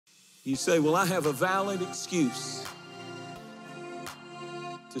You say, well, I have a valid excuse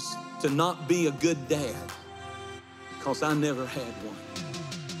to not be a good dad because I never had one.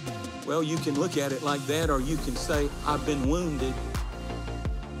 Well, you can look at it like that, or you can say, I've been wounded,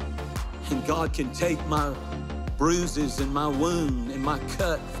 and God can take my bruises and my wound and my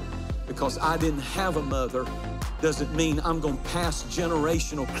cut because I didn't have a mother. Doesn't mean I'm going to pass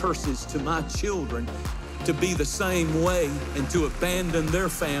generational curses to my children to be the same way and to abandon their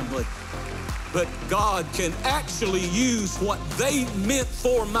family. But God can actually use what they meant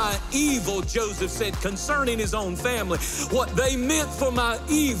for my evil, Joseph said concerning his own family. What they meant for my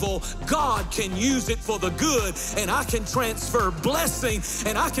evil, God can use it for the good, and I can transfer blessing,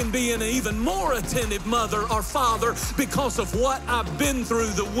 and I can be an even more attentive mother or father because of what I've been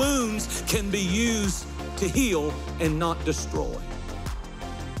through. The wounds can be used to heal and not destroy.